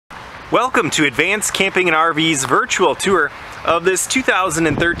Welcome to Advanced Camping and RV's virtual tour of this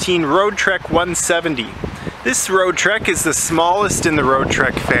 2013 Roadtrek 170. This Roadtrek is the smallest in the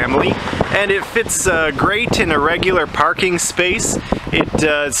Roadtrek family, and it fits great in a regular parking space.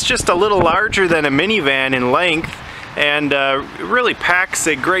 It's just a little larger than a minivan in length, and really packs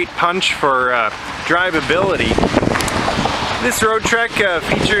a great punch for drivability. This Roadtrek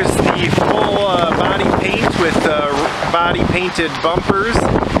features the full body paint with body painted bumpers.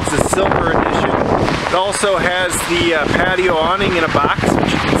 It's a silver edition. It also has the patio awning in a box,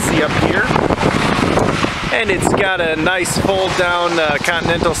 which you can see up here. And it's got a nice fold down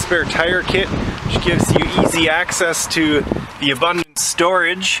Continental spare tire kit, which gives you easy access to the abundant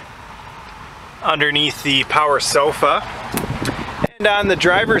storage underneath the power sofa. And on the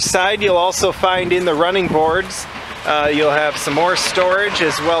driver's side, you'll also find in the running boards you'll have some more storage,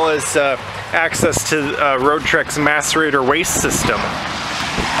 as well as access to Roadtrek's macerator waste system.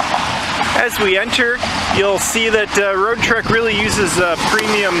 As we enter, you'll see that Roadtrek really uses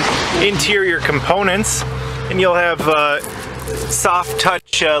premium interior components, and you'll have soft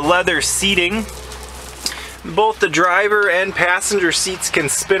touch leather seating. Both the driver and passenger seats can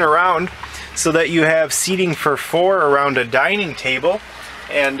spin around so that you have seating for four around a dining table.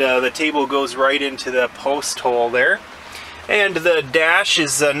 And the table goes right into the post hole there. And the dash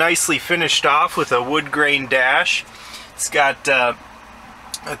is nicely finished off with a wood grain dash. It's got a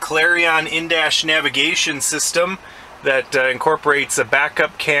Clarion in-dash navigation system that incorporates a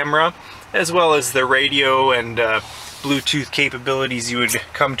backup camera, as well as the radio and Bluetooth capabilities you would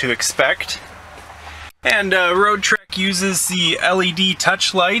come to expect. And Roadtrek uses the LED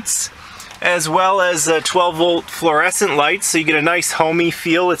touch lights, as well as 12-volt fluorescent lights, so you get a nice homey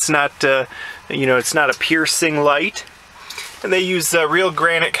feel. It's not, it's not a piercing light. And they use real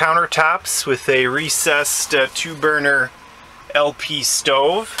granite countertops with a recessed 2-burner LP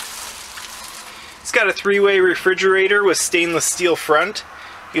stove. It's got a 3-way refrigerator with stainless steel front.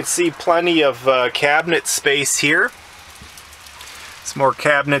 You can see plenty of cabinet space here. Some more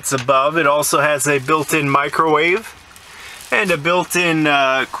cabinets above. It also has a built-in microwave and a built-in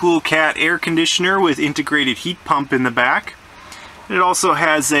Cool Cat air conditioner with integrated heat pump in the back. And it also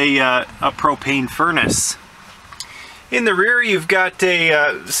has a propane furnace. In the rear, you've got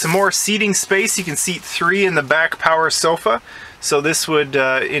some more seating space. You can seat 3 in the back power sofa, so this would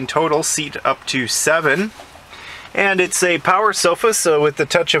in total seat up to 7. And it's a power sofa, so with the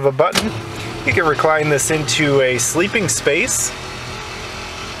touch of a button you can recline this into a sleeping space.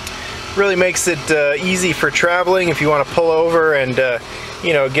 Really makes it easy for traveling. If you want to pull over and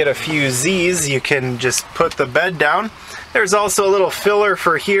get a few Z's, you can just put the bed down. There's also a little filler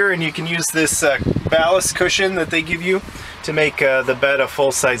for here, and you can use this ballast cushion that they give you to make the bed a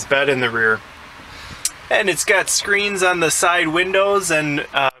full-size bed in the rear. And it's got screens on the side windows, and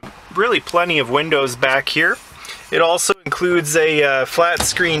really plenty of windows back here. It also includes a flat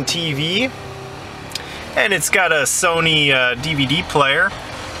screen TV, and it's got a Sony DVD player,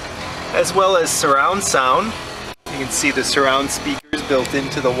 as well as surround sound. You can see the surround speakers built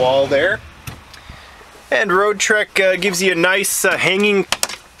into the wall there. And Roadtrek gives you a nice hanging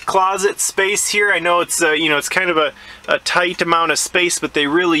closet space here. I know it's it's kind of a tight amount of space, but they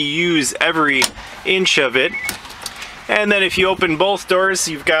really use every inch of it. And then if you open both doors,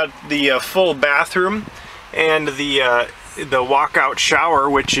 you've got the full bathroom and the walkout shower,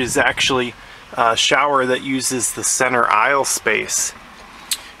 which is actually a shower that uses the center aisle space.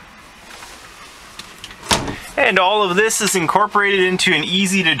 And all of this is incorporated into an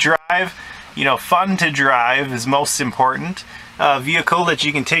easy to drive, fun to drive is most important, vehicle that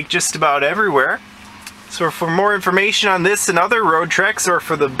you can take just about everywhere. So for more information on this and other Roadtreks, or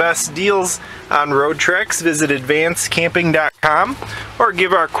for the best deals on Roadtreks, visit advancedcamping.com or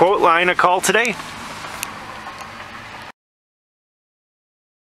give our quote line a call today.